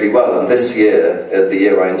did it really well, and this year, the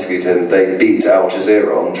year I interviewed him, they beat Al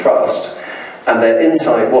Jazeera on trust. And their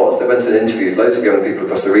insight was, they went and interviewed loads of young people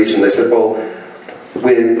across the region, they said, well,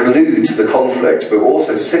 we're glued to the conflict, but we're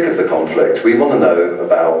also sick of the conflict. We want to know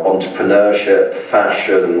about entrepreneurship,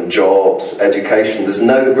 fashion, jobs, education. There's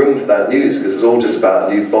no room for that news because it's all just about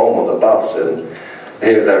a new bomb on the bus and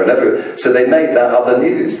here, there and everywhere. So they made that other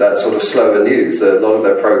news, that sort of slower news. A lot of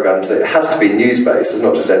their programs, it has to be news-based, it's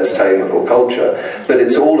not just entertainment or culture, but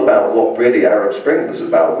it's all about what really Arab Spring was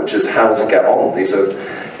about, which is how to get on.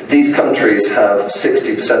 These countries have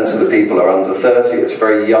 60% of the people are under 30. It's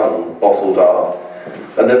very young, bottled up.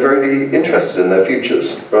 And they're very interested in their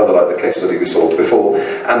futures, rather like the case study we saw before.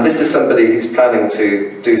 And this is somebody who's planning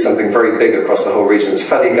to do something very big across the whole region. It's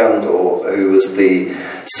Fadi Gandor, who was the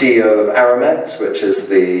CEO of Aramex, which is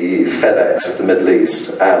the FedEx of the Middle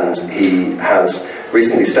East. And he has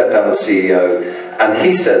recently stepped down as CEO. And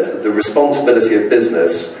he says that the responsibility of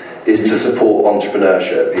business is to support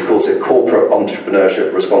entrepreneurship. He calls it corporate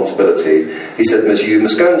entrepreneurship responsibility. He said, you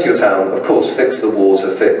must go into your town, of course, fix the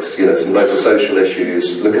water, fix some local social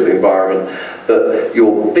issues, look at the environment, but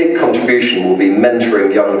your big contribution will be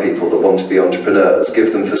mentoring young people that want to be entrepreneurs,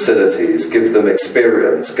 give them facilities, give them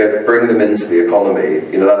experience, bring them into the economy.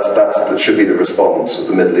 That should be the response of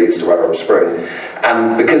the Middle East to Arab Spring.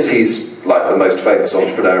 And because he's like the most famous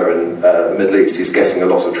entrepreneur in the Middle East, he's getting a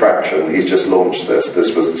lot of traction. He's just launched this.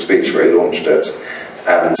 This was the speech where he launched it.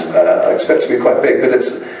 And I expect it to be quite big, but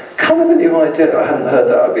it's kind of a new idea. I hadn't heard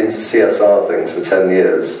that. I've been to CSR things for 10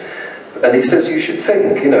 years. And he says you should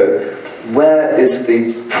think, where is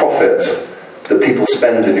the profit that people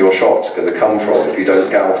spend in your shops going to come from if you don't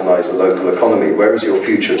galvanise the local economy? Where is your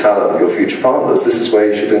future talent, your future partners? This is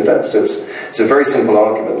where you should invest. It's a very simple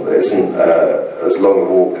argument that isn't as long a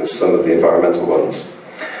walk as some of the environmental ones.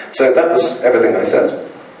 So that was everything I said.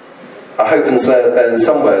 I hope in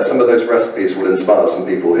somewhere some of those recipes will inspire some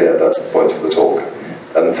people here. That's the point of the talk.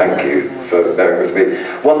 And thank you for bearing with me.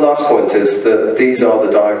 One last point is that these are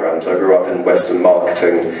the diagrams. I grew up in Western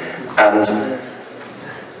marketing, and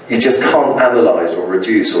you just can't analyse or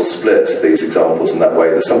reduce or split these examples in that way.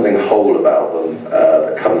 There's something whole about them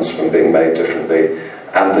that comes from being made differently.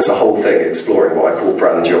 And there's a whole thing exploring what I call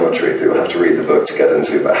brand geometry that you'll have to read the book to get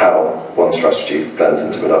into, but how one strategy blends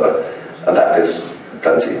into another. And that is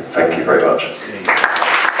plenty. Thank you very much.